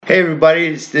Hey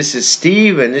everybody, this is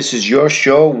Steve, and this is your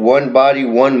show, One Body,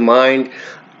 One Mind,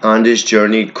 on this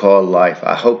journey called life.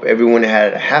 I hope everyone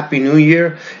had a happy new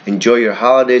year. Enjoy your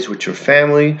holidays with your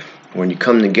family when you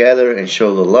come together and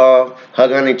show the love,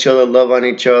 hug on each other, love on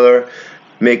each other,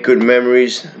 make good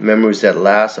memories, memories that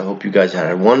last. I hope you guys had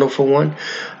a wonderful one.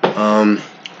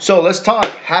 So let's talk.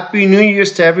 Happy New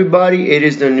Year's to everybody. It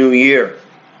is the new year.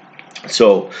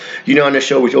 So, on the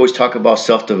show, we always talk about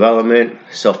self-development,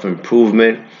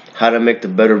 self-improvement, how to make the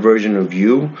better version of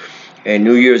you. And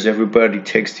New Year's, everybody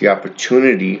takes the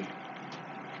opportunity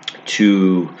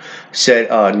to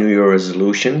set New Year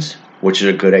resolutions, which is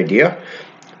a good idea,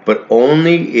 but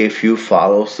only if you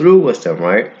follow through with them,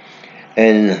 right?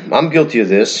 And I'm guilty of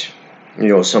this.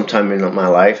 Sometime in my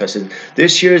life, I said,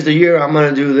 this year is the year I'm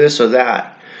going to do this or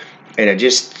that. And I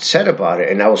just said about it,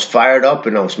 and I was fired up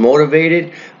and I was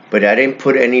motivated, but I didn't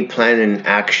put any plan in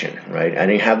action, right? I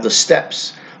didn't have the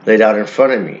steps laid out in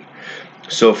front of me.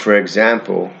 So, for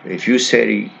example, if you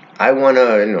say, I want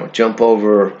to, jump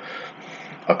over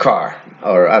a car,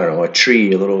 or I don't know, a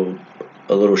tree, a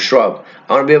little shrub.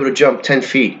 I want to be able to jump 10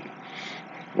 feet.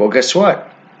 Well, guess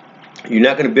what? You're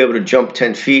not going to be able to jump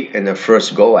 10 feet in the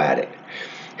first go at it.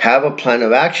 Have a plan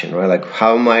of action, right? Like,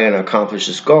 how am I going to accomplish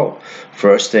this goal?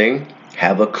 First thing,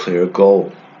 have a clear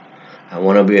goal. I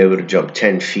want to be able to jump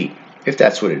 10 feet. If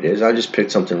that's what it is, I'll just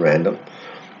pick something random.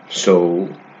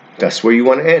 So that's where you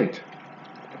want to end.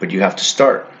 But you have to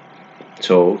start.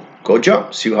 So go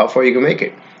jump. See how far you can make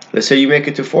it. Let's say you make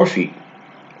it to 4 feet.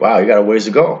 Wow, you got a ways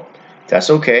to go. That's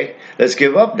okay. Let's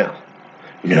give up now.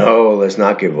 No, let's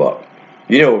not give up.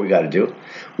 You know what we got to do.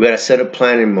 We got to set a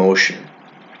plan in motion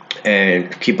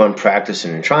and keep on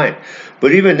practicing and trying.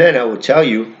 But even then, I would tell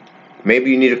you, maybe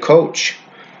you need a coach.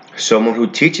 Someone who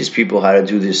teaches people how to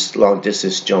do this long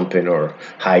distance jumping or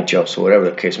high jumps or whatever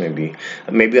the case may be.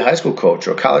 Maybe a high school coach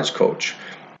or a college coach.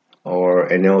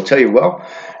 And they'll tell you, well,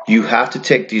 you have to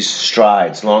take these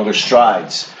strides, longer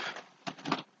strides,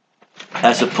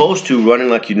 as opposed to running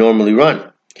like you normally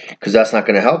run, because that's not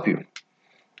going to help you.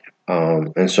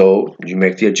 And so you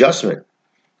make the adjustment.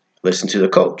 Listen to the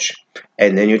coach.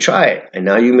 And then you try it. And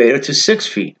now you made it to 6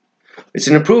 feet. It's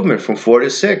an improvement from 4 to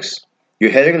 6.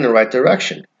 You're heading in the right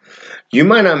direction. You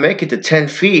might not make it to 10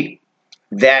 feet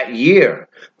that year,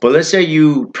 but let's say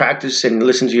you practice and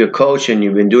listen to your coach and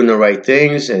you've been doing the right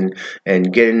things and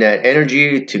getting that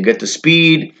energy to get the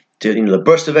speed, to the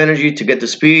burst of energy, to get the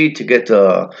speed, to get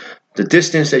the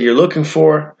distance that you're looking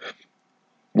for.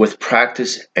 With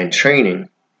practice and training,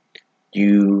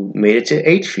 you made it to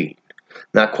 8 feet.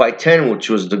 Not quite 10, which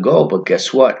was the goal, but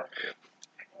guess what?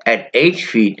 At 8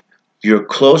 feet, you're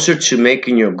closer to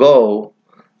making your goal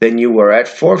than you were at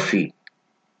 4 feet.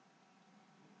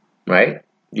 Right?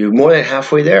 You're more than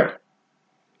halfway there.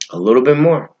 A little bit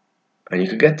more. And you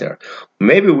could get there.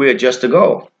 Maybe we adjust the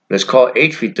goal. Let's call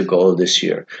 8 feet the goal this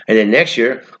year. And then next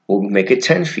year, we'll make it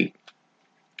 10 feet.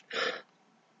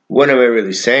 What am I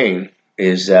really saying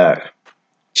is that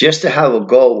just to have a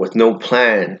goal with no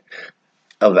plan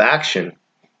of action,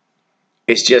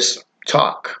 it's just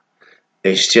talk.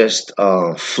 It's just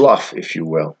fluff, if you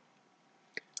will.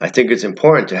 I think it's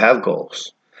important to have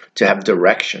goals, to have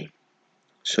direction.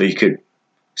 So you could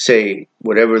say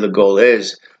whatever the goal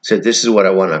is, say this is what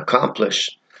I want to accomplish.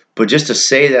 But just to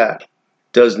say that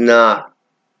does not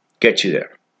get you there.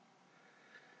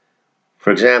 For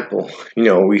example,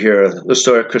 we hear the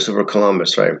story of Christopher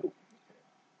Columbus, right?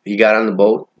 He got on the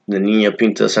boat, the Niña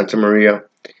Pinta Santa Maria,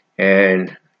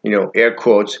 and, air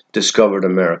quotes, discovered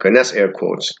America. And that's air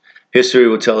quotes. History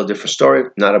will tell a different story.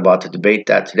 Not about to debate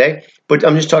that today. But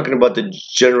I'm just talking about the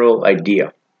general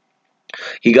idea.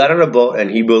 He got on a boat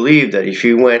and he believed that if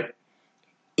he went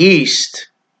west,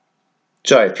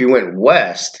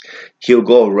 he'll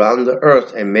go around the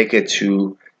earth and make it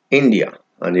to India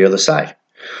on the other side.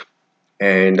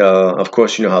 And of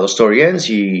course, you know how the story ends.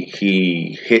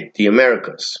 He hit the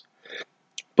Americas.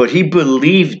 But he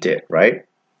believed it, right?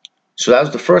 So that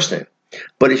was the first thing.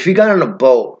 But if he got on a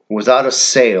boat without a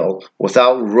sail,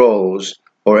 without rows,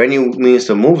 or any means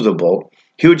to move the boat,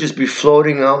 he would just be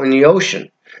floating out in the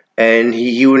ocean. And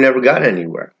he would never got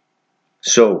anywhere.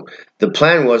 So the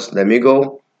plan was, let me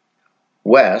go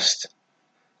west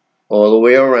all the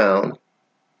way around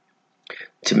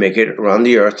to make it around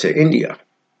the earth to India.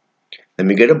 Let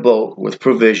me get a boat with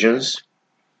provisions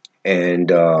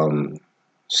and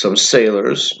some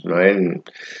sailors, right? And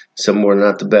some were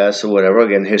not the best or whatever.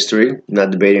 Again, history,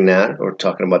 not debating that or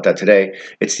talking about that today.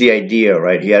 It's the idea,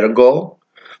 right? He had a goal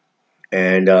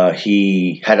and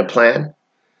he had a plan.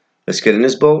 Let's get in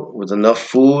this boat with enough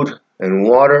food and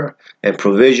water and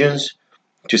provisions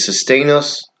to sustain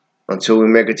us until we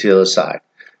make it to the other side.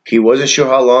 He wasn't sure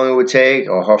how long it would take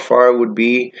or how far it would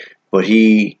be, but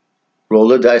he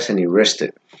rolled the dice and he risked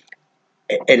it.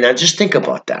 And now just think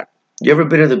about that. You ever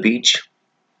been to the beach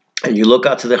and you look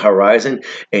out to the horizon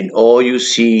and all you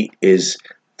see is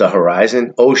the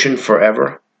horizon, ocean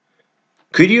forever?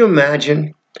 Could you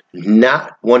imagine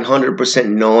not 100%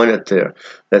 knowing that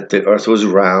the earth was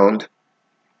round?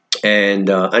 And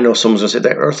I know someone's going to say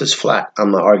the earth is flat.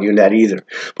 I'm not arguing that either.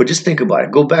 But just think about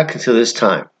it. Go back into this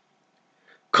time,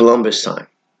 Columbus time.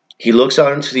 He looks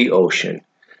out into the ocean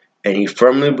and he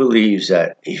firmly believes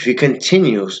that if he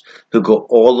continues to go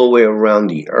all the way around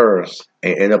the earth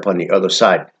and end up on the other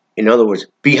side, in other words,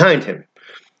 behind him,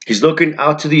 he's looking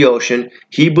out to the ocean.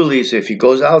 He believes if he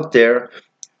goes out there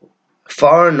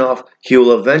far enough, he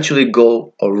will eventually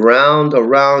go around,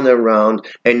 around, around,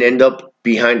 and end up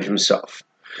behind himself.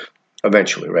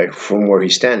 Eventually, right, from where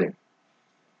he's standing.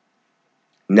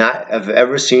 Not have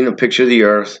ever seen a picture of the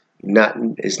earth. Not,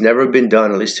 it's never been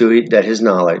done, at least to that his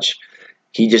knowledge.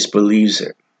 He just believes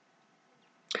it.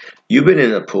 You've been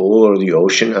in the pool or the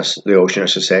ocean I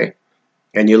should say,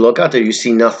 and you look out there, you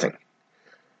see nothing.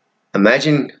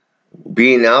 Imagine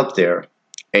being out there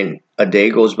and a day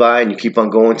goes by and you keep on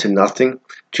going to nothing.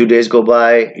 2 days go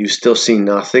by, you still see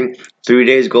nothing. 3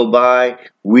 days go by,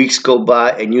 weeks go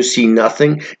by, and you see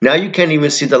nothing. Now you can't even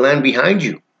see the land behind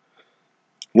you.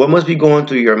 What must be going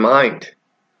through your mind?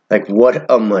 Like, what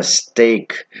a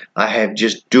mistake. I have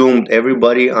just doomed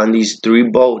everybody on these 3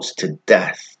 boats to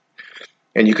death.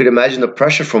 And you could imagine the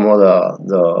pressure from all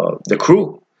the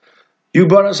crew. You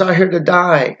brought us out here to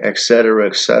die, etc.,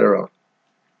 etc.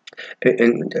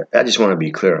 And I just want to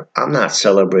be clear. I'm not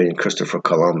celebrating Christopher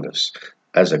Columbus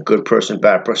as a good person,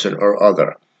 bad person, or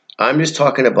other. I'm just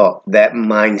talking about that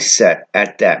mindset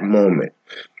at that moment.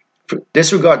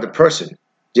 Disregard the person,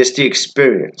 just the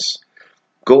experience.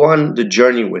 Go on the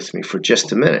journey with me for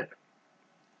just a minute.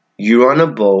 You're on a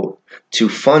boat to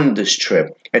fund this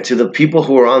trip. And to the people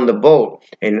who are on the boat,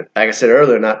 and like I said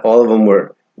earlier, not all of them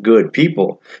were good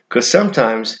people. Because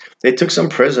sometimes they took some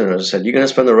prisoners and said, you're going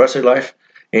to spend the rest of your life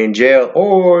in jail,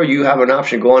 or you have an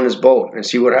option, go on this boat and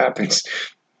see what happens.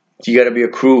 You got to be a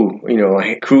crew,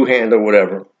 a crew hand or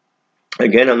whatever.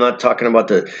 Again, I'm not talking about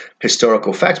the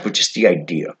historical facts, but just the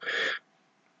idea.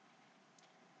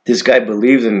 This guy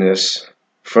believed in this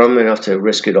firm enough to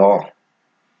risk it all.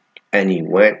 And he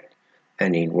went,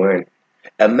 and he went.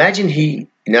 Imagine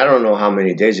and I don't know how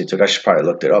many days it took. I should probably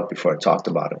looked it up before I talked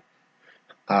about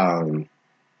it.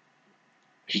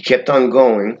 He kept on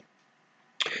going.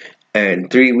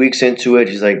 And 3 weeks into it,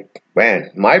 he's like,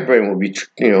 man, my brain will be,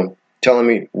 telling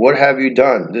me, what have you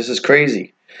done? This is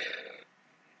crazy.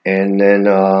 And then,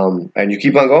 and you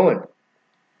keep on going.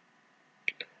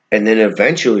 And then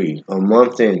eventually, a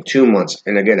month in, 2 months,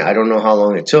 and again, I don't know how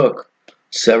long it took,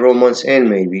 several months in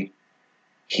maybe,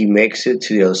 he makes it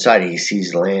to the other side. He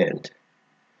sees land.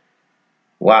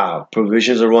 Wow,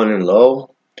 provisions are running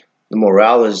low. The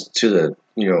morale is to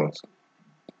the,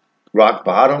 rock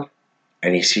bottom.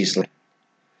 And he sees land.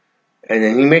 And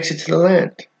then he makes it to the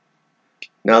land.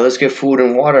 Now let's get food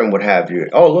and water and what have you.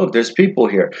 Oh, look, there's people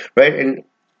here, right? And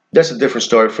that's a different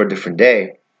story for a different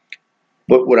day.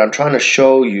 But what I'm trying to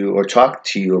show you or talk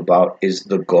to you about is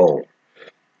the goal.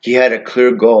 He had a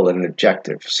clear goal and an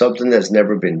objective, something that's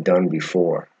never been done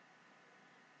before.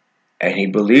 And he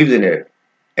believed in it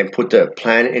and put the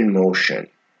plan in motion.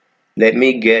 Let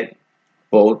me get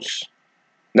boats,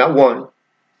 not 1,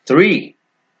 3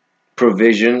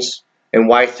 provisions. And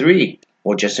why 3?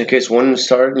 Well, just in case one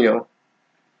started,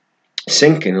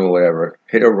 sinking or whatever,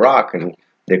 hit a rock and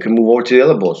they can move over to the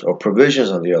other boats, or provisions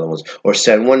on the other ones, or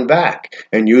send one back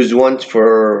and use one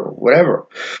for whatever.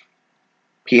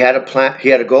 He had a plan. He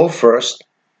had to go first,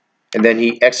 and then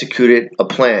he executed a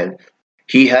plan.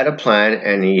 He had a plan,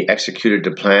 and he executed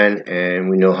the plan, and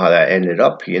we know how that ended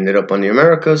up. He ended up on the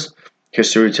Americas.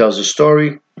 History tells the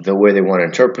story the way they want to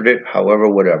interpret it, however,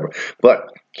 whatever. But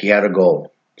he had a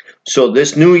goal. So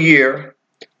this new year,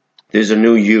 there's a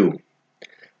new you.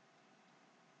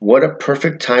 What a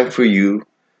perfect time for you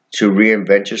to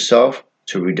reinvent yourself,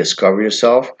 to rediscover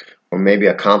yourself, or maybe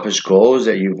accomplish goals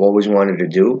that you've always wanted to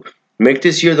do. Make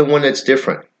this year the one that's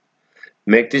different.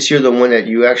 Make this year the one that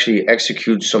you actually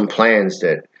execute some plans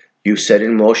that you set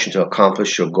in motion to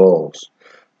accomplish your goals.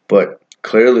 But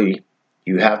clearly,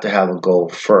 you have to have a goal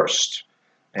first,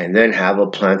 and then have a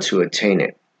plan to attain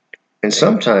it. And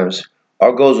sometimes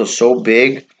our goals are so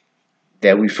big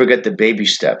that we forget the baby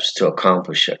steps to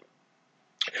accomplish it.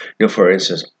 For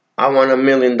instance, I want $1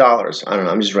 million. I don't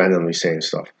know. I'm just randomly saying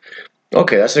stuff.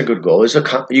 Okay, that's a good goal.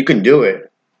 You can do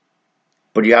it,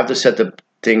 but you have to set the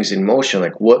things in motion.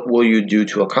 Like, what will you do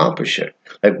to accomplish it?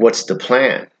 Like, what's the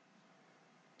plan?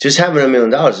 Just having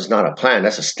 $1,000,000 is not a plan.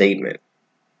 That's a statement.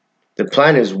 The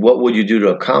plan is, what would you do to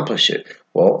accomplish it?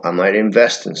 Well, I might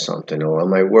invest in something, or I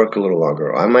might work a little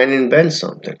longer, or I might invent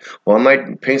something, or I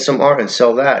might paint some art and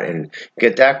sell that and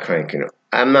get that cranking.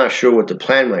 I'm not sure what the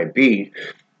plan might be,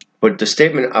 but the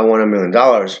statement, I want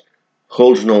 $1,000,000,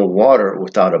 holds no water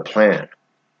without a plan.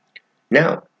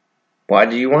 Now, why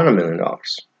do you want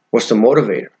 $1,000,000? What's the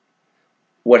motivator?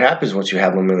 What happens once you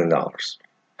have $1,000,000?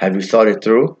 Have you thought it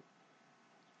through?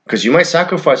 Because you might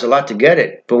sacrifice a lot to get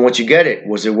it, but once you get it,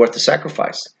 was it worth the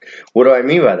sacrifice? What do I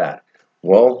mean by that?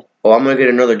 Well, I'm going to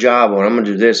get another job, or I'm going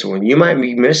to do this. Or you might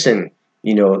be missing,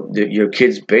 your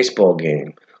kid's baseball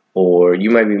game, or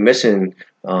you might be missing,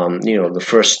 the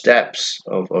first steps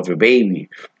of your baby,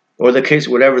 or the case,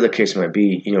 whatever the case might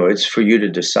be. It's for you to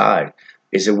decide: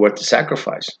 is it worth the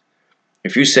sacrifice?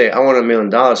 If you say, I want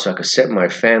 $1,000,000 so I can set my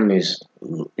family's,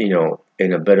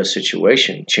 in a better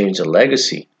situation, change the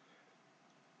legacy,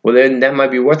 well, then that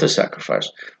might be worth a sacrifice.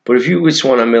 But if you just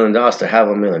want $1,000,000 to have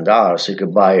 $1,000,000 so you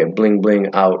could buy a bling bling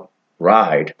out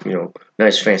ride,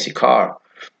 nice fancy car,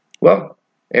 well,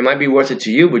 it might be worth it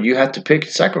to you, but you have to pick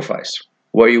sacrifice.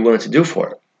 What are you willing to do for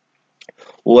it?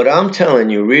 What I'm telling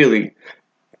you, really,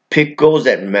 pick goals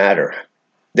that matter,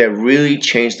 that really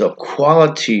change the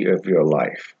quality of your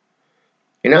life.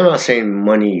 And I'm not saying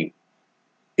money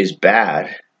is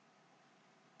bad.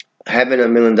 Having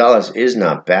 $1,000,000 is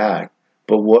not bad.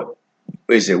 But what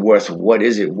is it worth? What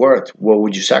is it worth? What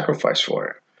would you sacrifice for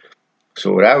it?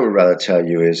 So what I would rather tell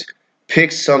you is,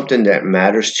 pick something that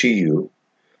matters to you.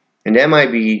 And that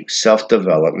might be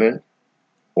self-development,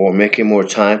 or making more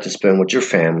time to spend with your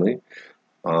family,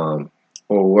 or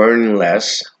worrying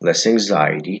less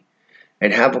anxiety,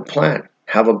 and have a plan,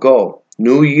 have a goal.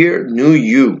 New year, new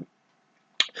you.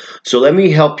 So let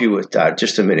me help you with that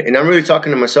just a minute. And I'm really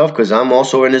talking to myself because I'm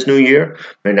also in this new year,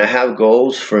 and I have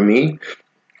goals for me,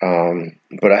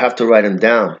 but I have to write them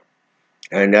down.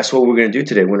 And that's what we're going to do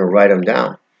today. We're going to write them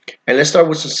down. And let's start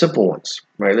with some simple ones,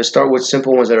 right? Let's start with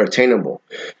simple ones that are attainable.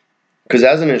 Because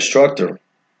as an instructor,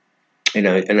 and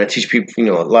I teach people,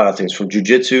 a lot of things, from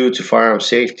jiu-jitsu to firearm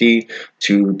safety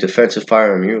to defensive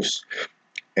firearm use.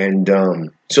 And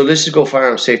so let's just go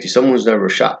firearm safety. Someone who's never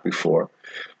shot before,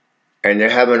 and they're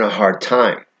having a hard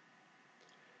time.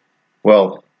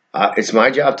 Well, it's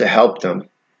my job to help them,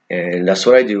 and that's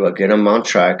what I do. I get them on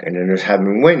track, and then they're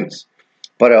having wins.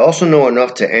 But I also know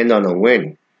enough to end on a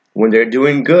win. When they're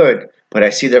doing good, but I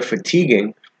see they're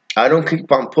fatiguing, I don't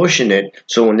keep on pushing it.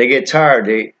 So when they get tired,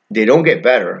 they don't get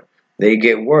better. They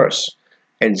get worse.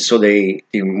 And so they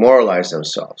demoralize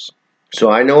themselves.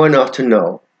 So I know enough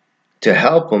to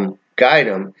help them, guide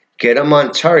them, get them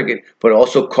on target, but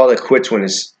also call it quits when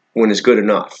it's good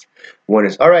enough. When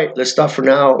it's, all right, let's stop for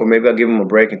now, or maybe I'll give them a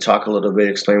break and talk a little bit,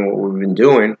 explain what we've been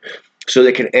doing, so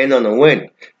they can end on a win.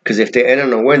 Because if they end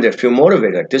on a win, they feel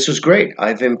motivated. Like, this was great.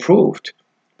 I've improved.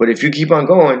 But if you keep on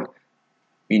going,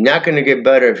 you're not going to get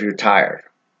better if you're tired.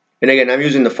 And again, I'm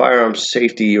using the firearm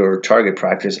safety or target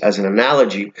practice as an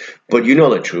analogy, but you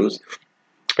know the truth.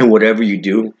 And whatever you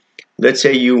do, let's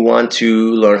say you want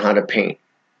to learn how to paint.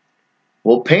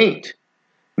 Well, paint.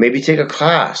 Maybe take a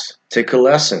class, take a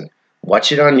lesson,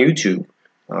 watch it on YouTube,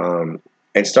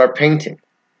 and start painting.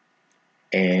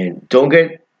 And don't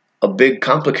get a big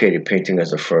complicated painting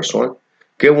as the first one.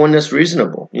 Get one that's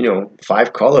reasonable,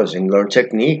 5 colors, and learn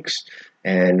techniques.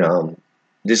 And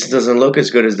this doesn't look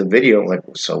as good as the video. Like,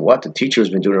 so what? The teacher has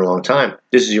been doing it a long time.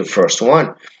 This is your first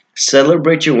one.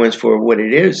 Celebrate your wins for what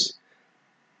it is.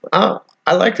 Oh,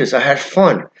 I like this. I had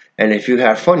fun. And if you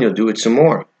have fun, you'll do it some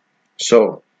more.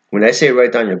 So when I say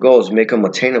write down your goals, make them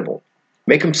attainable.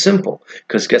 Make them simple.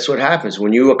 Because guess what happens?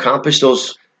 When you accomplish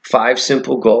those 5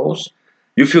 simple goals,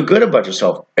 you feel good about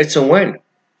yourself. It's a win.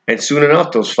 And soon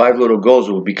enough, those 5 little goals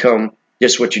will become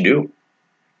just what you do.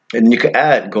 And you can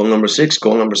add goal number 6,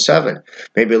 goal number 7.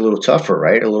 Maybe a little tougher,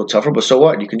 right? A little tougher, but so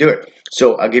what? You can do it.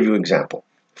 So I'll give you an example.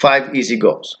 5 easy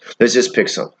goals. Let's just pick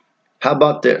some. How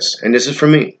about this? And this is for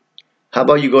me. How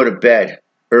about you go to bed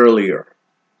earlier?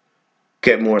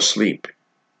 Get more sleep.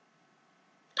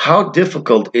 How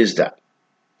difficult is that?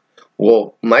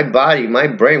 Well, my body, my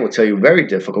brain will tell you very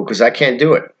difficult because I can't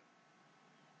do it.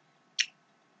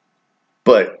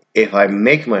 But if I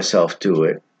make myself do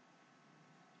it,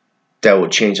 that will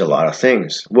change a lot of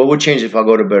things. What would change if I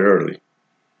go to bed early?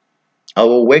 I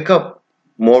will wake up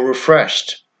more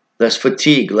refreshed, less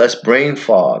fatigue, less brain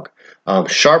fog,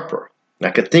 sharper.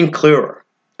 I could think clearer.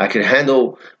 I could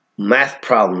handle math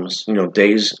problems,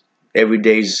 every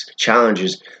day's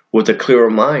challenges with a clearer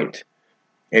mind,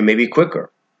 and maybe quicker,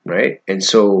 right? And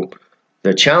so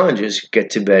the challenge is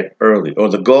get to bed early, or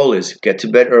the goal is get to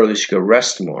bed early so you can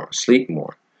rest more, sleep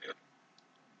more.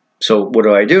 So what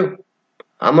do?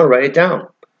 I'm going to write it down.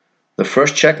 The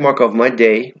first check mark of my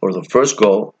day, or the first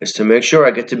goal, is to make sure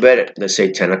I get to bed at, let's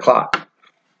say, 10 o'clock.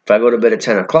 If I go to bed at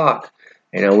 10 o'clock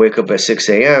and I wake up at 6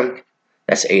 a.m.,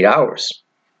 that's 8 hours.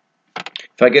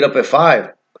 If I get up at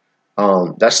 5,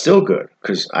 that's still good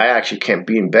because I actually can't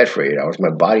be in bed for 8 hours.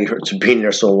 My body hurts being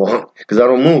there so long because I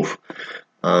don't move.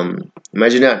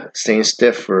 Imagine that, staying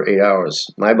stiff for 8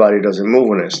 hours. My body doesn't move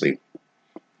when I sleep.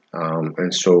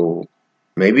 And so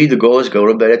maybe the goal is go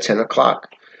to bed at 10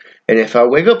 o'clock. And if I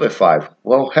wake up at 5,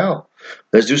 well, hell,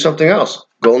 let's do something else.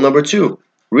 Goal number 2,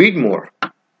 read more.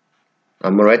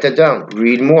 I'm going to write that down.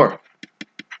 Read more.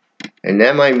 And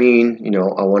that might mean,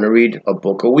 I want to read a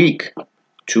book a week,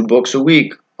 2 books a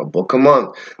week, a book a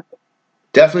month.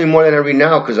 Definitely more than I read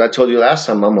now because I told you last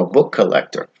time I'm a book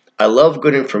collector. I love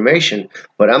good information,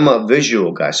 but I'm a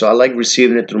visual guy, so I like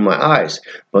receiving it through my eyes.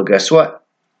 But guess what?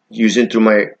 Using through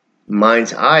my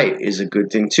mind's eye is a good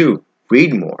thing too.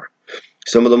 Read more.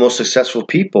 Some of the most successful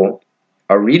people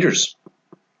are readers.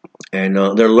 And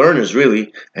they're learners,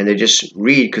 really, and they just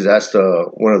read because that's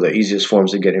one of the easiest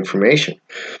forms to get information.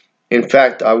 In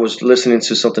fact, I was listening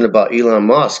to something about Elon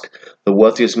Musk, the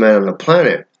wealthiest man on the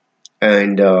planet,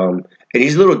 and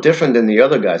he's a little different than the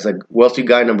other guys. Like wealthy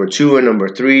guy number 2 and number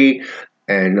 3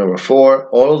 and number 4,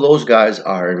 all of those guys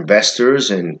are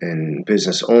investors and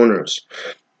business owners,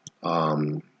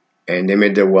 and they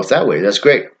made their wealth that way. That's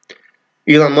great.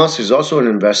 Elon Musk is also an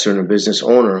investor and a business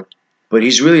owner, but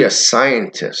he's really a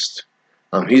scientist.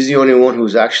 He's the only one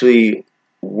who's actually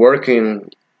working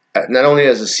not only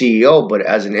as a CEO, but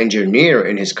as an engineer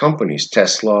in his companies,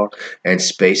 Tesla and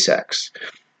SpaceX.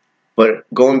 But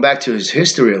going back to his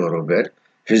history a little bit,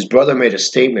 his brother made a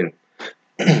statement.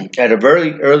 At a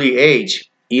very early age,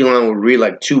 Elon would read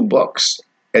like 2 books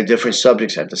at different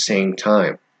subjects at the same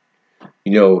time.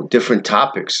 Different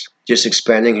topics, just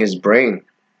expanding his brain.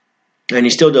 And he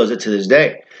still does it to this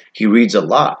day. He reads a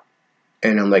lot.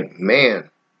 And I'm like, man,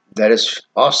 that is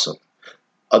awesome.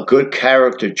 A good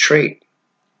character trait.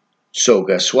 So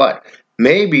guess what?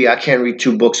 Maybe I can't read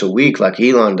 2 books a week like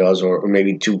Elon does, or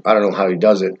maybe 2, I don't know how he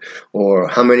does it, or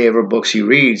how many ever books he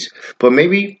reads. But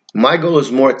maybe my goal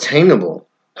is more attainable.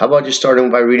 How about just starting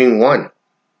by reading 1?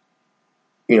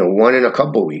 1 in a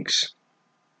couple weeks.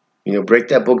 Break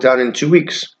that book down in 2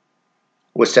 weeks.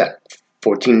 What's that?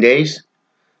 14 days?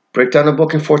 Break down a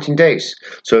book in 14 days.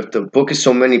 So if the book is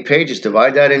so many pages,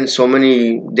 divide that in so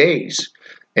many days.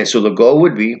 And so the goal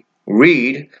would be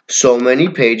read so many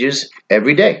pages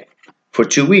every day for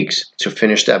 2 weeks to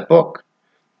finish that book.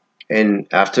 And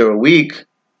after a week,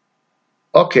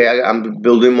 okay, I'm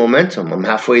building momentum. I'm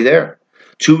halfway there.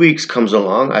 2 weeks comes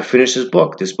along. I finish this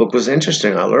book. This book was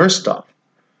interesting. I learned stuff.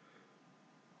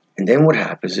 And then what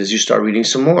happens is you start reading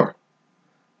some more.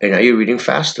 And now you're reading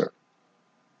faster.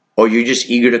 Or you're just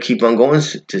eager to keep on going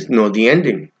to know the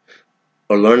ending,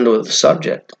 or learn the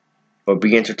subject, or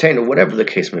be entertained, or whatever the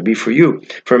case may be for you.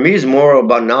 For me, it's more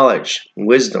about knowledge,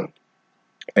 wisdom,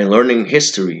 and learning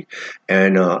history,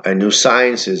 and new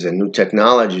sciences, and new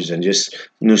technologies, and just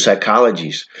new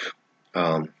psychologies.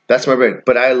 That's my brain.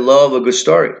 But I love a good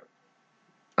story.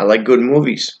 I like good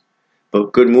movies.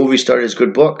 But good movies start as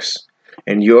good books.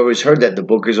 And you always heard that the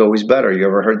book is always better. You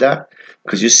ever heard that?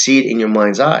 Because you see it in your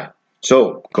mind's eye.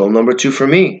 So, goal number 2 for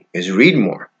me is read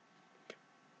more.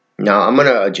 Now, I'm going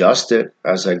to adjust it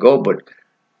as I go, but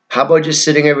how about just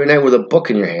sitting every night with a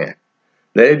book in your hand?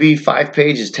 Let it be 5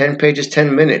 pages, 10 pages,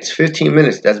 10 minutes, 15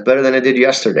 minutes. That's better than I did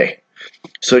yesterday.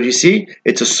 So, do you see?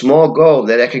 It's a small goal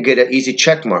that I could get an easy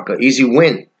check mark, an easy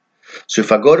win. So,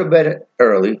 if I go to bed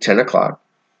early, 10 o'clock,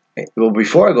 well,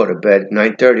 before I go to bed,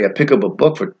 9:30, I pick up a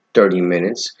book for 30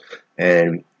 minutes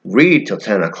and read till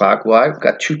 10 o'clock. Well, I've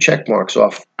got 2 check marks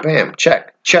off. Bam,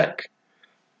 check, check.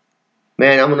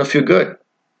 Man, I'm going to feel good.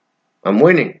 I'm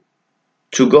winning.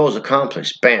 2 goals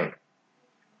accomplished. Bam.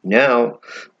 Now,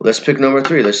 let's pick number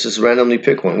 3. Let's just randomly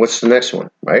pick one. What's the next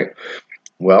one, right?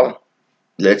 Well,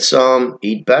 let's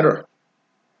eat better,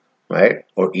 right?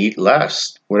 Or eat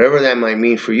less. Whatever that might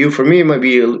mean for you. For me, it might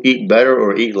be eat better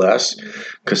or eat less.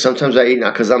 Because sometimes I eat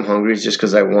not because I'm hungry. It's just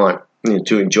because I want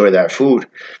to enjoy that food.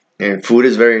 And food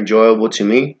is very enjoyable to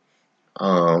me.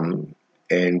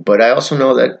 But I also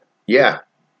know that,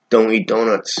 don't eat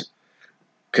donuts.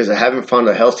 Because I haven't found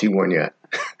a healthy one yet.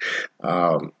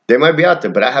 They might be out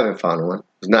there, but I haven't found one.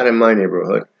 It's not in my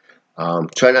neighborhood.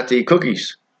 Try not to eat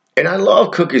cookies. And I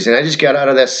love cookies, and I just got out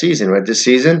of that season, right? This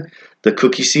season, the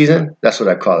cookie season, that's what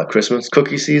I call it, Christmas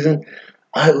cookie season.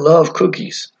 I love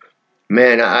cookies.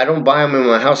 Man, I don't buy them in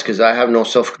my house because I have no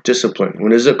self-discipline. When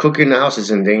there's a cookie in the house, it's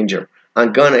in danger.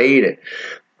 I'm going to eat it.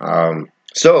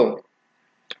 So,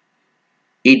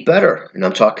 eat better. And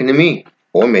I'm talking to me.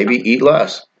 or maybe eat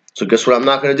less. So guess what I'm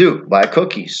not going to do? Buy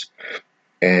cookies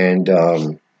and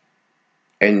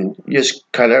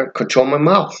just kind of control my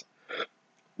mouth.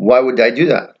 Why would I do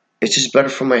that? It's just better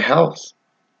for my health.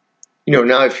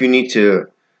 Now if you need to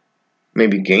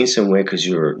maybe gain some weight because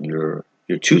you're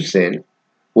too thin,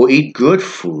 well, eat good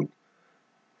food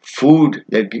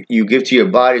that you give to your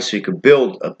body so you can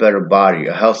build a better body,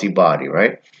 a healthy body,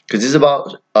 right? Because this is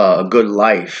about a good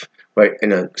life, right?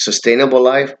 And a sustainable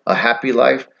life, a happy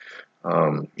life,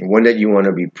 one that you want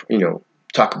to be,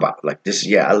 talk about. Like this,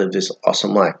 yeah, I live this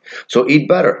awesome life. So eat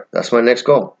better. That's my next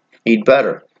goal. Eat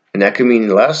better. And that could mean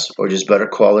less or just better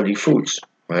quality foods,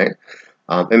 right?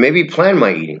 And maybe plan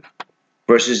my eating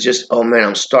versus just, oh man,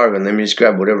 I'm starving. Let me just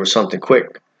grab whatever, something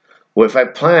quick. Well, if I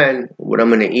plan what I'm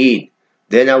going to eat,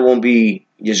 then I won't be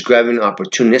just grabbing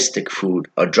opportunistic food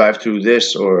or drive through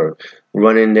this or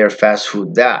run in there fast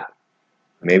food that.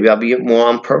 Maybe I'll be more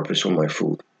on purpose with my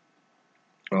food.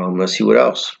 Let's see what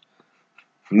else.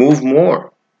 Move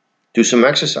more. Do some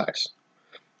exercise.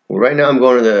 Well, right now I'm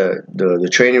going to the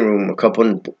training room a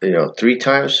couple, three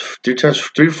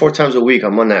to four times a week.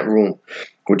 I'm on that room,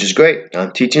 which is great.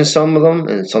 I'm teaching some of them,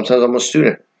 and sometimes I'm a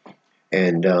student,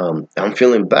 and I'm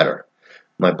feeling better.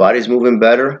 My body's moving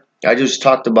better. I just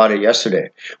talked about it yesterday.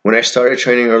 When I started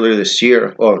training earlier this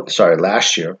year, or sorry,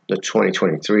 last year, the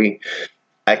 2023,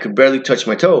 I could barely touch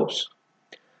my toes.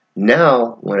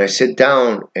 Now, when I sit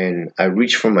down and I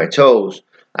reach for my toes,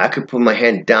 I could put my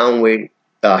hand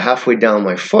halfway down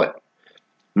my foot.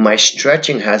 My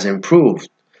stretching has improved.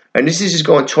 And this is just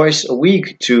going twice a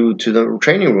week to the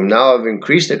training room. Now I've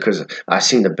increased it because I've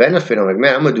seen the benefit. I'm like,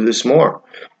 man, I'm going to do this more.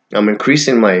 I'm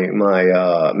increasing my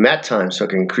mat time so I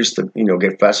can increase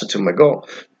get faster to my goal.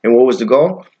 And what was the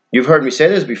goal? You've heard me say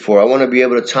this before. I want to be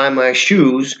able to tie my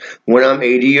shoes when I'm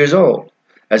 80 years old,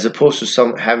 as opposed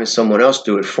to having someone else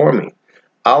do it for me.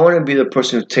 I want to be the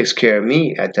person who takes care of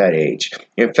me at that age.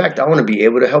 In fact, I want to be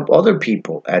able to help other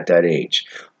people at that age.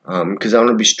 Because I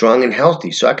want to be strong and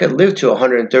healthy, so I could live to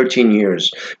 113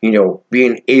 years.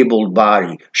 Being able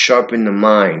body, sharp in the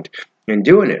mind, and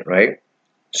doing it right.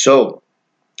 So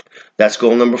that's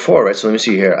goal number 4, right? So let me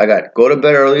see here. I got go to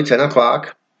bed early, 10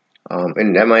 o'clock.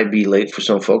 And that might be late for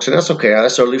some folks, and that's okay.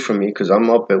 That's early for me because I'm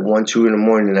up at 1, 2 in the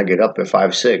morning, and I get up at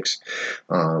 5, 6.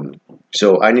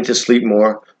 So I need to sleep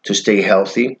more to stay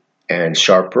healthy and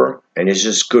sharper, and it's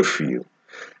just good for you.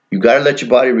 You got to let your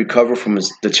body recover from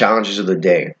the challenges of the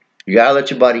day. You got to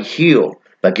let your body heal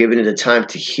by giving it the time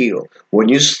to heal. When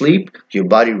you sleep, your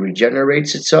body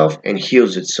regenerates itself and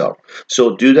heals itself.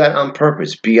 So do that on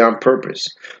purpose. Be on purpose.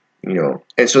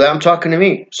 And so I'm talking to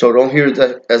me. So don't hear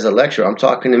that as a lecture. I'm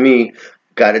talking to me.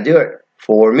 Got to do it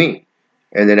for me.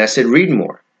 And then I said read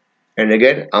more. And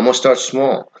again, I'm going to start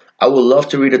small. I would love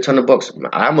to read a ton of books.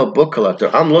 I'm a book collector.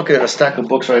 I'm looking at a stack of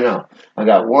books right now. I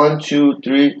got 1, 2,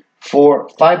 3, 4,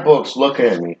 5 books looking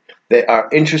at me. They are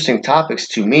interesting topics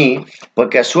to me. But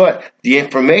guess what? The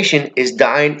information is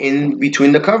dying in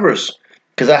between the covers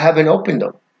because I haven't opened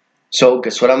them. So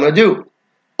guess what I'm going to do?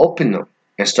 Open them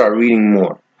and start reading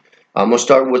more. I'm going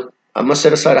to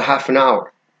set aside a half an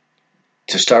hour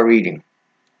to start reading.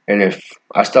 And if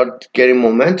I start getting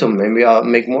momentum, maybe I'll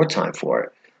make more time for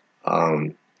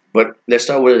it. But let's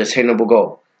start with an attainable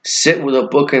goal. Sit with a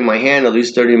book in my hand at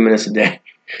least 30 minutes a day.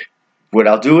 What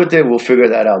I'll do with it, we'll figure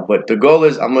that out. But the goal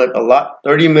is I'm going to allot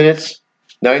 30 minutes,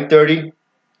 9:30,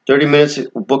 30 minutes,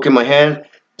 book in my hand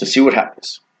to see what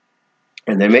happens.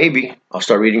 And then maybe I'll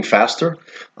start reading faster,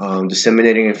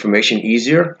 disseminating information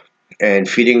easier, and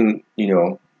feeding,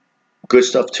 good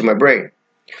stuff to my brain.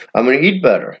 I'm going to eat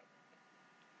better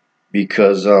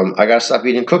because I got to stop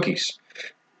eating cookies.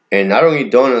 And I don't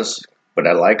eat donuts, but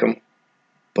I like them.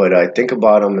 But I think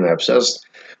about them and I obsess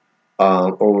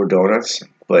over donuts.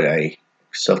 But I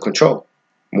self-control,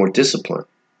 more discipline.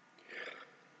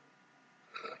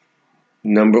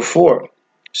 Number 4.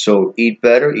 So eat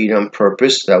better, eat on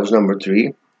purpose. That was number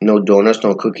 3. No donuts,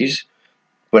 no cookies.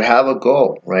 But have a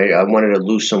goal, right? I wanted to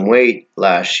lose some weight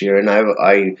last year, and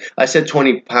I said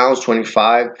 20 pounds,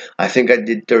 25. I think I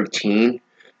did 13.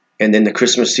 And then the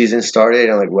Christmas season started.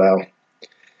 I'm like, well,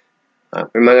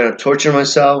 am I going to torture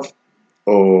myself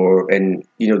and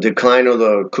decline all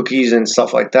the cookies and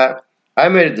stuff like that? I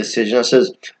made a decision. I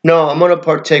says, no, I'm going to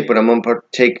partake, but I'm going to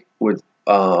partake with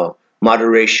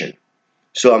moderation.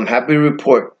 So I'm happy to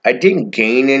report I didn't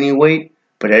gain any weight,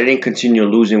 but I didn't continue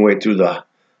losing weight through the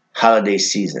holiday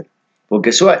season. Well,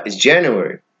 guess what? It's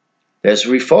January. Let's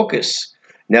refocus.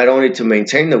 Not only to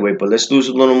maintain the weight, but let's lose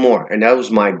a little more. And that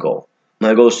was my goal.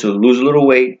 My goal is to lose a little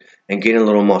weight and gain a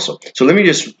little muscle. So let me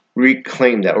just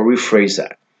reclaim that or rephrase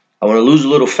that. I want to lose a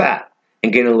little fat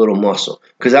and gain a little muscle.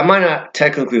 Because I might not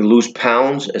technically lose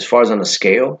pounds as far as on a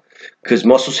scale, because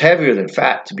muscle's heavier than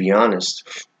fat, to be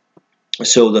honest.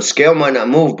 So the scale might not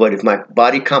move, but if my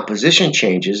body composition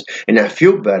changes and I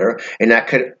feel better and I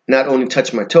could not only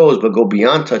touch my toes but go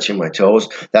beyond touching my toes,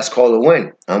 that's called a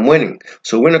win. I'm winning.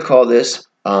 So we're gonna call this,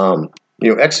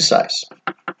 exercise.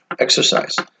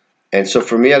 Exercise. And so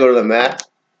for me, I go to the mat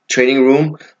training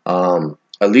room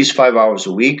at least 5 hours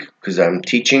a week because I'm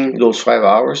teaching those 5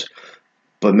 hours.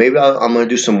 But maybe I'm gonna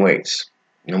do some weights.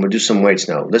 I'm gonna do some weights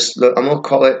now. I'm gonna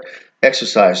call it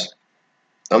exercise.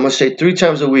 I'm going to say 3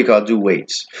 times a week I'll do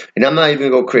weights. And I'm not even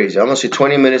going to go crazy. I'm going to say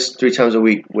 20 minutes, 3 times a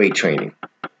week, weight training.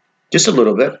 Just a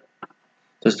little bit.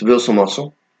 Just to build some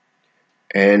muscle.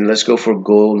 And let's go for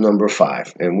goal number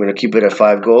 5. And we're going to keep it at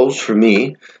 5 goals for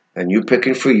me. And you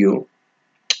picking for you.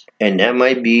 And that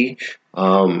might be,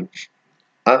 I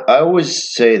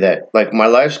always say that, like, my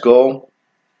life's goal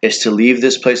is to leave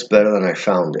this place better than I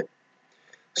found it.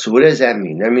 So what does that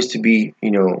mean? That means to be,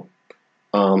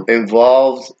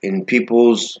 involved in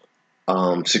people's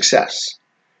success.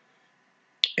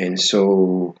 And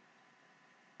so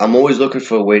I'm always looking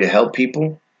for a way to help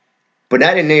people, but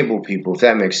not enable people, if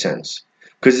that makes sense.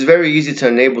 Because it's very easy to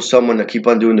enable someone to keep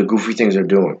on doing the goofy things they're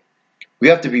doing. We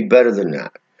have to be better than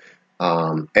that.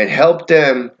 And help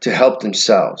them to help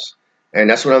themselves. And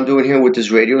that's what I'm doing here with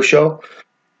this radio show.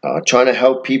 Trying to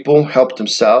help people help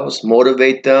themselves,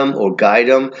 motivate them or guide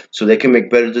them so they can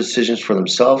make better decisions for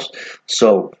themselves.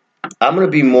 So I'm going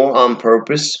to be more on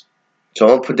purpose. So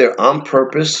I'm going to put there on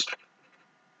purpose,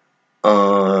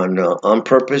 on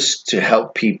purpose to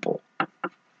help people.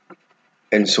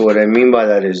 And so what I mean by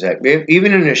that is that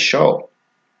even in this show,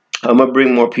 I'm going to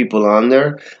bring more people on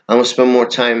there. I'm going to spend more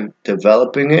time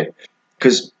developing it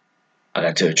because I got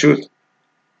to tell you the truth.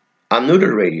 I'm new to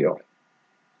the radio.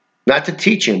 Not to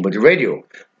teaching, but the radio.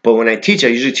 But when I teach, I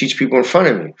usually teach people in front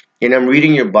of me. And I'm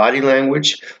reading your body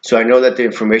language, so I know that the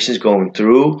information is going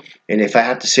through. And if I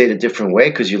have to say it a different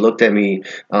way, because you looked at me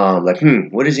like,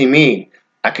 what does he mean?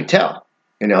 I can tell,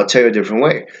 and I'll tell you a different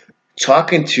way.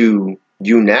 Talking to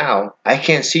you now, I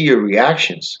can't see your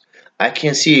reactions. I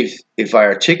can't see if I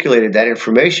articulated that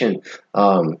information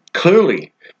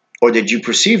clearly, or did you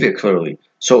perceive it clearly.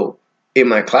 So in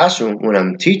my classroom, when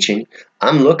I'm teaching,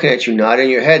 I'm looking at you,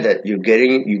 nodding your head that you're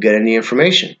getting the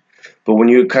information. But when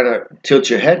you kind of tilt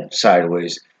your head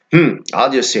sideways,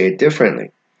 I'll just say it differently.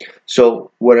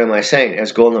 So what am I saying?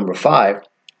 As goal number 5,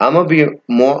 I'm going to be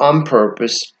more on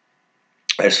purpose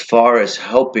as far as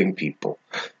helping people.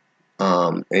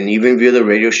 And even via the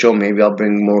radio show, maybe I'll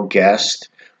bring more guests.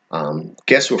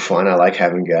 Guests were fun. I like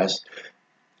having guests.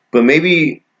 But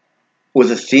maybe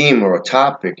with a theme or a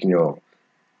topic,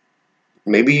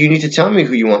 maybe you need to tell me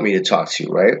who you want me to talk to,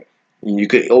 right? You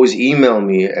could always email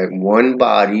me at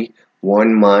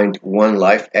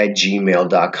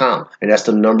onebody.onemind.onelife@gmail.com. And that's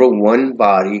the number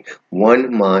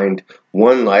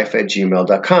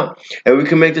onebody.onemind.onelife@gmail.com. And we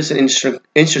can make this an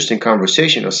interesting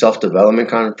conversation, a self-development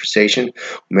conversation.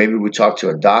 Maybe we talk to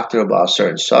a doctor about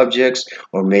certain subjects,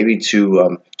 or maybe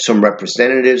to some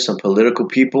representatives, some political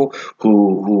people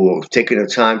who have taken the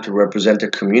time to represent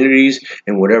their communities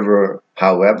in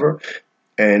however.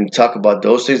 And talk about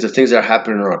those things, the things that are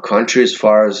happening in our country as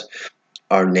far as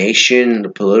our nation, the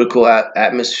political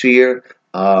atmosphere,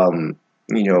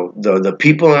 the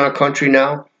people in our country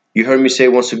now. You heard me say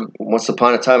once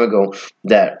upon a time ago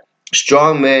that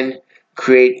strong men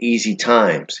create easy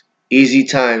times. Easy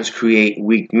times create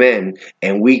weak men,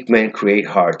 and weak men create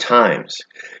hard times.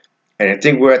 And I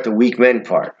think we're at the weak men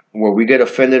part, where we get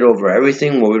offended over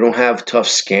everything, where we don't have tough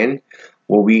skin,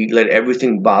 where we let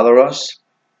everything bother us.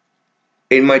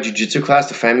 In my jiu-jitsu class,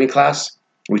 the family class,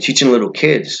 we're teaching little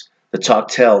kids the talk,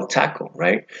 tell, tackle,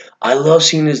 right? I love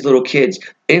seeing these little kids.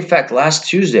 In fact, last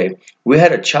Tuesday, we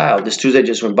had a child. This Tuesday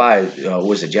just went by,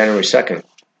 was it January 2nd?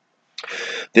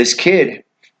 This kid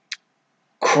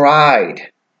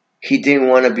cried. He didn't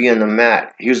want to be on the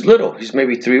mat. He was little. He's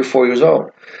maybe 3 or 4 years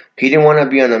old. He didn't want to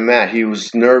be on the mat. He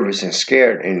was nervous and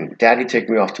scared, and Daddy took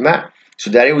me off the mat. So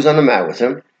Daddy was on the mat with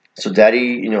him. So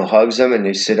Daddy, hugs them, and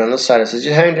they sit on the side. I says,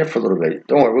 just hang there for a little bit.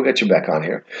 Don't worry, we'll get you back on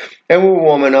here. And we're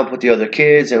warming up with the other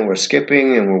kids, and we're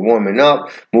skipping, and we're warming up,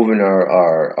 moving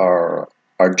our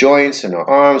joints and our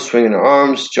arms, swinging our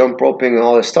arms, jump roping, and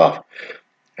all this stuff.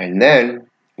 And then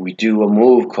we do a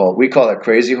move we call it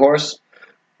crazy horse,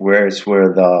 where it's where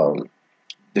the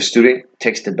student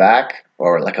takes the back,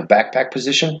 or like a backpack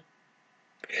position.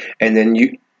 And then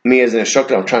me as an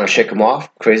instructor, I'm trying to shake him off,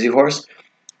 crazy horse.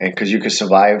 And because you could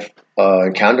survive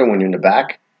encounter when you're in the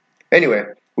back. Anyway,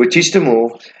 we teach the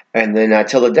move, and then I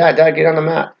tell the dad, get on the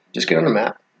mat. Just get on the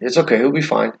mat. It's okay, he'll be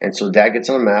fine. And so Dad gets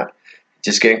on the mat.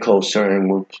 just getting closer, and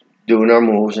we're doing our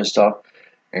moves and stuff.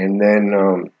 And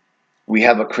then we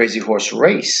have a crazy horse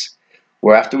race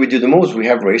where after we do the moves, we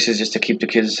have races just to keep the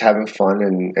kids having fun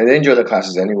and they enjoy the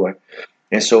classes anyway.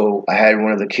 And so I had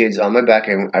one of the kids on my back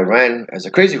and I ran as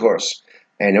a crazy horse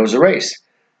and it was a race.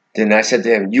 Then I said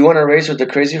to him, "You want to race with the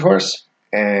crazy horse?"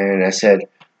 And I said,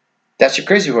 "That's your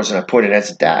crazy horse." And I pointed at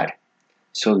his dad.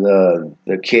 So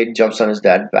the kid jumps on his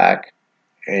dad's back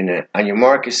and on your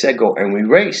mark, is set, go. And we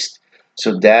raced.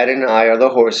 So dad and I are the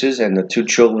horses and the two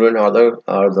children are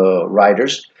the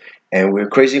riders. And we're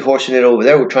crazy horsing it over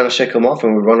there. We're trying to shake him off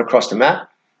and we run across the map,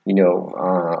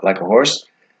 like a horse.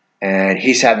 And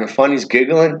he's having fun. He's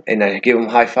giggling. And I give him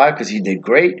a high five because he did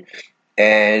great.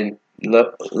 And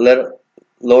lo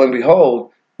and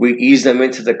behold, we eased them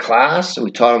into the class. We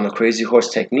taught them the crazy horse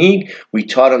technique. We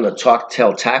taught them the talk,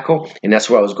 tell, tackle. And that's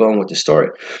where I was going with the story.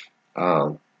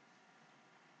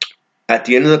 At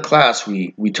the end of the class,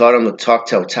 we taught them the talk,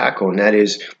 tell, tackle. And that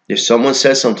is, if someone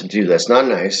says something to you that's not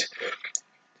nice,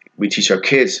 we teach our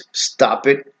kids, stop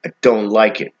it, I don't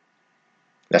like it.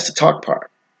 That's the talk part.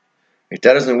 If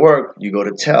that doesn't work, you go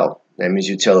to tell. That means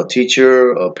you tell a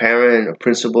teacher, a parent, a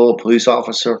principal, a police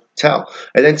officer, tell.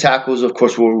 And then tackles, of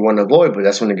course, what we want to avoid, but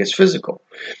that's when it gets physical.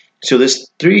 So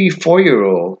this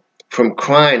 3-4-year-old, from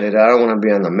crying that I don't want to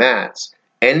be on the mats,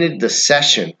 ended the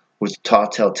session with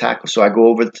talk, tell, tackle. So I go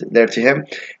over there to him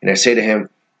and I say to him,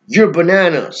 "You're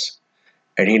bananas."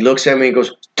 And he looks at me and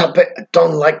goes, "Stop it, I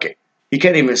don't like it." He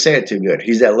can't even say it too good.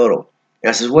 He's that little. And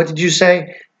I says, "What did you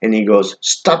say?" And he goes,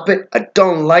 "Stop it, I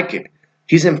don't like it."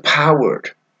 He's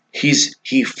empowered.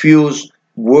 He feels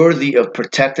worthy of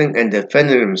protecting and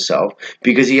defending himself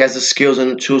because he has the skills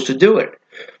and the tools to do it.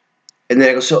 And then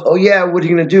I go, "So, oh yeah, what are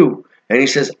you going to do?" And he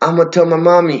says, "I'm going to tell my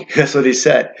mommy." That's what he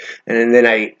said. And then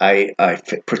I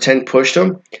pretend pushed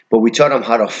him, but we taught him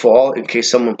how to fall in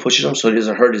case someone pushes him so he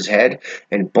doesn't hurt his head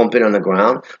and bump it on the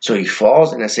ground. So he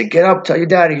falls, and I say, "Get up, tell your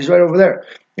daddy, he's right over there."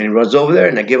 And he runs over there,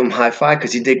 and I give him a high five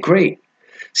because he did great.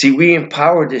 See, we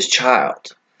empowered this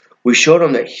child. We showed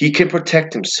him that he can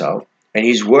protect himself, and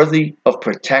he's worthy of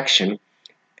protection,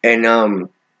 and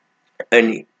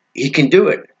he can do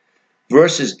it.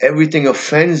 Versus everything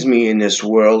offends me in this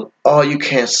world. Oh, you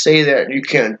can't say that. You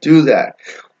can't do that.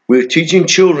 We're teaching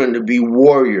children to be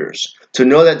warriors, to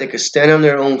know that they can stand on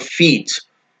their own feet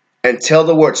and tell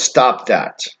the world, "Stop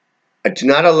that. I do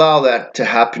not allow that to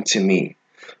happen to me.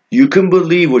 You can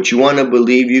believe what you want to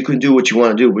believe. You can do what you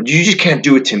want to do, but you just can't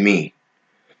do it to me.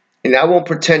 And I won't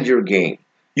pretend you're a game.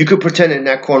 You could pretend in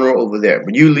that corner over there,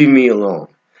 but you leave me alone.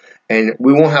 And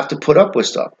we won't have to put up with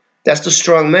stuff." That's the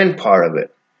strong men part of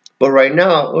it. But right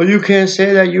now, "Oh, you can't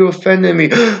say that, you offended me."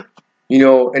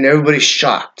 And everybody's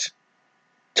shocked.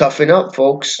 Toughen up,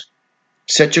 folks.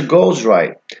 Set your goals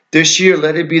right. This year,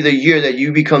 let it be the year that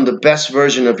you become the best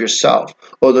version of yourself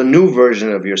or the new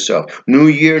version of yourself. New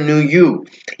year, new you.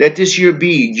 Let this year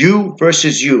be you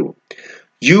versus you.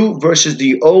 You versus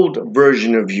the old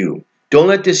version of you. Don't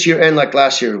let this year end like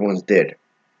last year once did.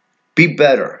 Be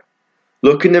better.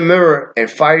 Look in the mirror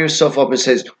and fire yourself up and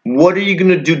says, what are you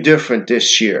going to do different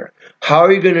this year? How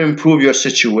are you going to improve your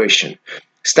situation?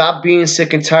 Stop being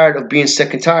sick and tired of being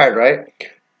sick and tired, right?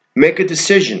 Make a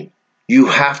decision. You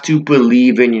have to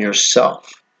believe in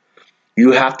yourself.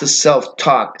 You have to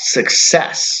self-talk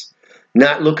success.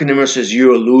 Not look in the mirror and says,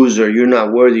 you're a loser, you're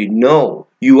not worthy. No,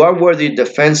 you are worthy of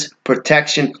defense,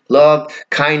 protection, love,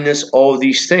 kindness, all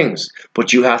these things.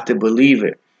 But you have to believe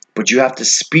it. But you have to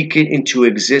speak it into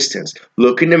existence.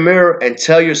 Look in the mirror and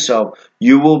tell yourself,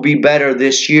 you will be better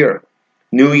this year.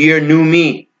 New year, new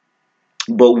me.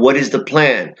 But what is the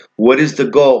plan? What is the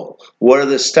goal? What are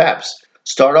the steps?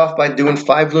 Start off by doing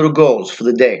 5 little goals for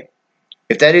the day.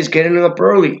 If that is getting up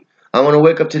early, I want to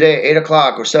wake up today at 8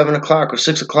 o'clock or 7 o'clock or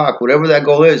 6 o'clock, whatever that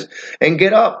goal is, and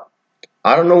get up.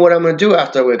 I don't know what I'm going to do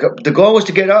after I wake up. The goal is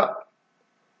to get up.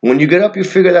 When you get up, you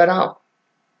figure that out.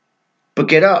 But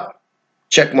get up.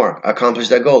 Check mark. I accomplished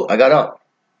that goal. I got up.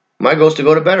 My goal is to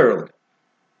go to bed early.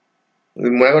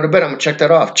 When I go to bed, I'm going to check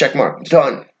that off. Check mark.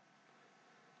 Done.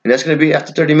 And that's going to be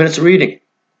after 30 minutes of reading.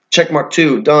 Check mark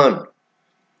 2. Done.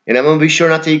 And I'm going to be sure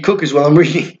not to eat cookies while I'm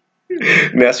reading.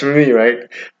 And that's for me, right?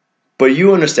 But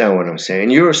you understand what I'm saying.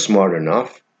 You're smart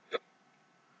enough.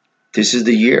 This is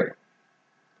the year.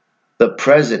 The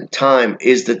present time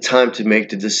is the time to make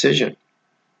the decision.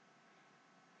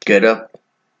 Get up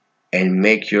and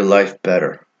make your life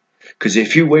better. Because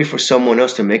if you wait for someone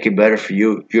else to make it better for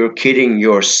you, you're kidding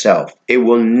yourself. It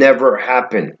will never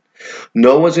happen.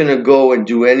 No one's going to go and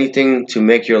do anything to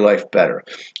make your life better.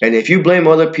 And if you blame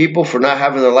other people for not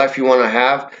having the life you want to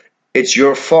have, it's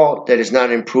your fault that it's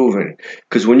not improving.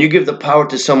 Because when you give the power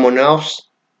to someone else,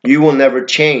 you will never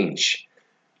change.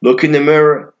 Look in the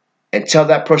mirror and tell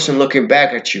that person looking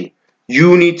back at you,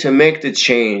 you need to make the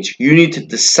change. You need to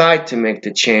decide to make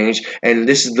the change, and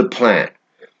this is the plan.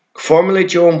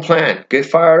 Formulate your own plan. Get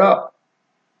fired up.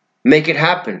 Make it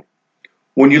happen.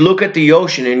 When you look at the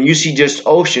ocean and you see just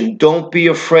ocean, don't be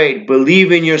afraid.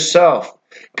 Believe in yourself.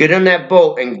 Get on that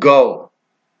boat and go.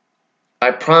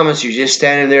 I promise you, just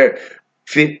standing there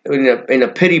in a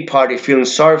pity party feeling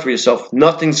sorry for yourself,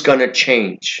 nothing's going to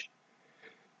change.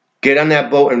 Get on that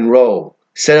boat and row.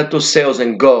 Set up those sails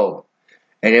and go.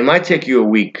 And it might take you a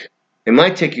week. It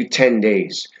might take you 10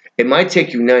 days. It might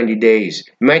take you 90 days.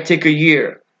 It might take a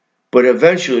year. But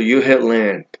eventually you hit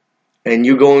land. And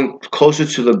you're going closer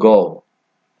to the goal.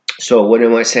 So what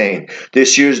am I saying?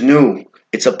 This year's new.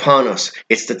 It's upon us.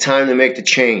 It's the time to make the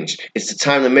change. It's the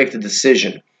time to make the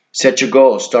decision. Set your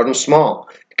goals. Start them small.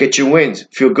 Get your wins.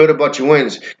 Feel good about your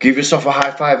wins. Give yourself a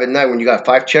high five at night when you got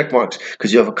 5 check marks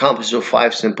because you have accomplished your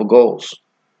 5 simple goals.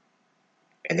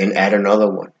 And then add another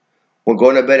one. When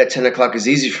going to bed at 10 o'clock is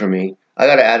easy for me, I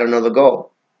got to add another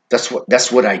goal. That's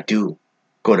what I do.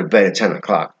 Go to bed at 10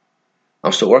 o'clock.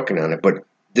 I'm still working on it, but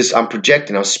I'm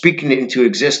projecting. I'm speaking it into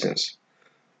existence.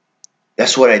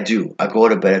 That's what I do. I go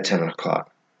to bed at 10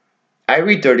 o'clock. I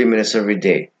read 30 minutes every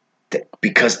day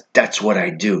because that's what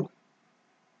I do.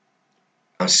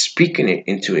 I'm speaking it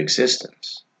into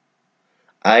existence.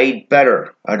 I eat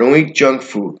better. I don't eat junk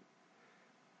food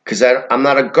because I'm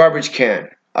not a garbage can.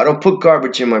 I don't put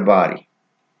garbage in my body.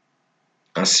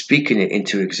 I'm speaking it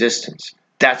into existence.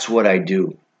 That's what I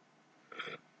do.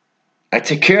 I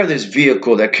take care of this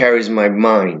vehicle that carries my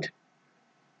mind.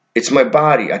 It's my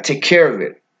body. I take care of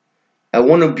it. I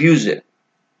won't abuse it.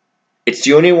 It's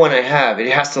the only one I have.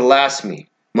 It has to last me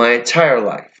my entire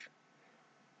life.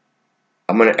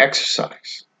 I'm going to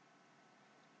exercise.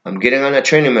 I'm getting on that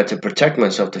training mat to protect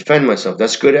myself, defend myself.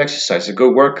 That's good exercise, a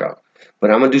good workout.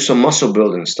 But I'm going to do some muscle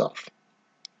building stuff.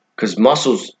 Because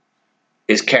muscles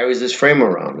carries this frame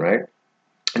around, right?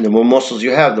 And the more muscles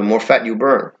you have, the more fat you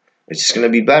burn. It's just going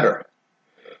to be better.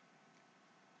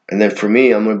 And then for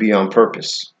me, I'm going to be on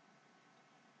purpose.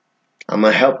 I'm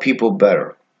going to help people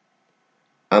better.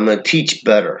 I'm going to teach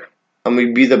better. I'm going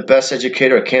to be the best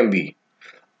educator I can be.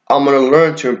 I'm going to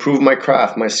learn to improve my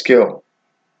craft, my skill.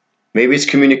 Maybe it's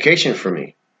communication for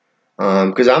me.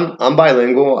 Because I'm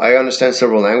bilingual. I understand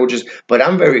several languages. But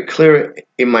I'm very clear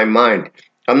in my mind.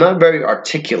 I'm not very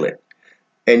articulate.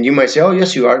 And you might say, oh,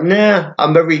 yes, you are. Nah,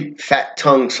 I'm very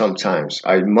fat-tongued sometimes.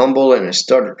 I mumble and I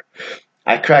stutter.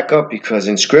 I crack up because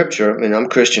in Scripture, and I'm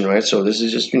Christian, right? So this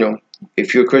is just,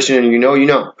 if you're a Christian and you know, you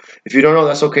know. If you don't know,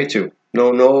 that's okay too.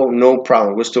 No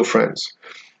problem. We're still friends.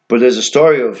 But there's a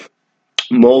story of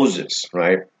Moses,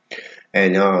 right?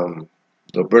 And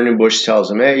the burning bush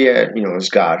tells him, hey, yeah, it's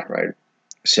God, right?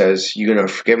 Says, you're going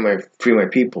to free my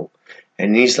people.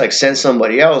 And he's like, send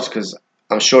somebody else because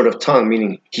I'm short of tongue,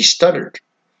 meaning he stuttered.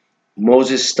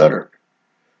 Moses stuttered.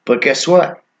 But guess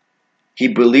what? He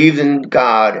believed in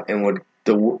God and what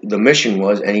the mission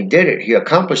was, and he did it. He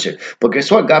accomplished it. But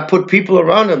guess what? God put people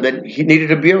around him that he needed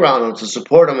to be around him to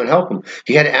support him and help him.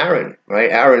 He had Aaron, right?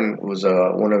 Aaron was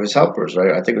one of his helpers,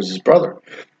 right? I think it was his brother.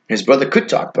 His brother could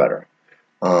talk better.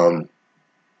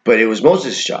 But it was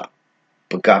Moses' job.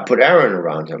 But God put Aaron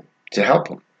around him to help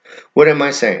him. What am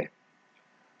I saying?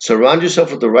 Surround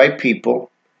yourself with the right people.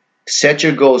 Set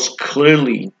your goals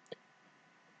clearly.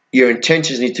 Your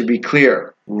intentions need to be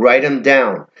clear. Write them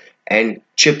down and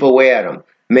chip away at them.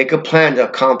 Make a plan to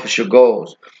accomplish your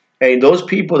goals. And those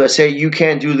people that say you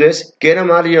can't do this, get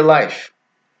them out of your life.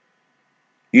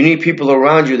 You need people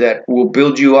around you that will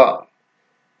build you up,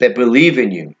 that believe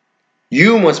in you.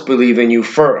 You must believe in you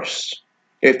first.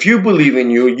 If you believe in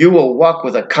you, you will walk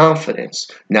with a confidence,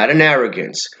 not an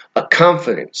arrogance, a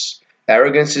confidence.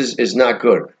 Arrogance is not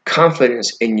good.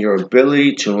 Confidence in your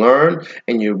ability to learn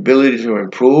and your ability to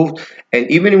improve. And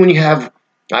even when you have,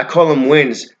 I call them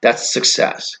wins, that's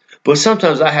success. But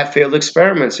sometimes I have failed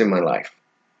experiments in my life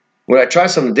where I tried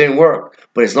something that didn't work.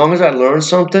 But as long as I learned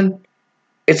something,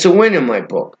 it's a win in my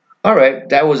book. All right,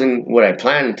 that wasn't what I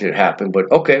planned to happen, but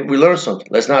okay, we learned something.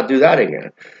 Let's not do that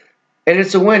again. And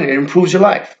it's a win. It improves your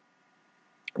life.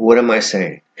 What am I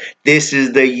saying? This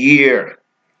is the year.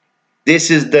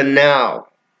 This is the now.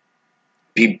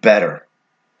 Be better.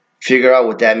 Figure out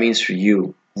what that means for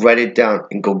you. Write it down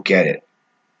and go get it.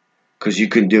 Because you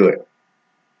can do it.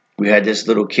 We had this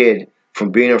little kid from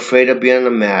being afraid of being on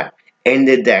the mat,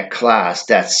 ended that class,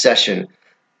 that session,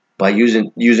 by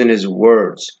using his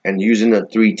words and using the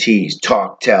 3 T's.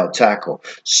 Talk, tell, tackle.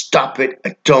 Stop it.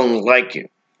 I don't like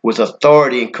it. With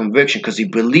authority and conviction because he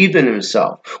believed in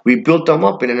himself. We built him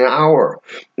up in an hour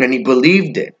and he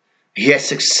believed it. He had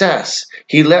success.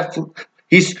 He left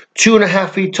He's 2.5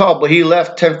 feet tall, but he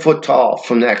left 10 foot tall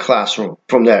from that classroom,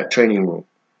 from that training room.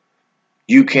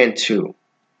 You can too.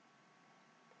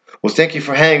 Well, thank you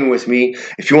for hanging with me.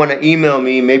 If you want to email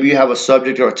me, maybe you have a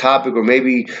subject or a topic, or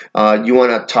maybe you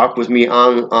want to talk with me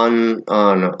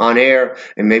on air,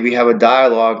 and maybe have a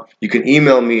dialogue, you can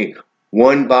email me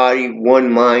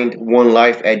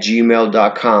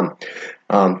onebody.onemind.onelife@gmail.com.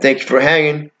 Thank you for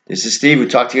hanging. This is Steve. We'll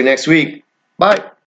talk to you next week. Bye.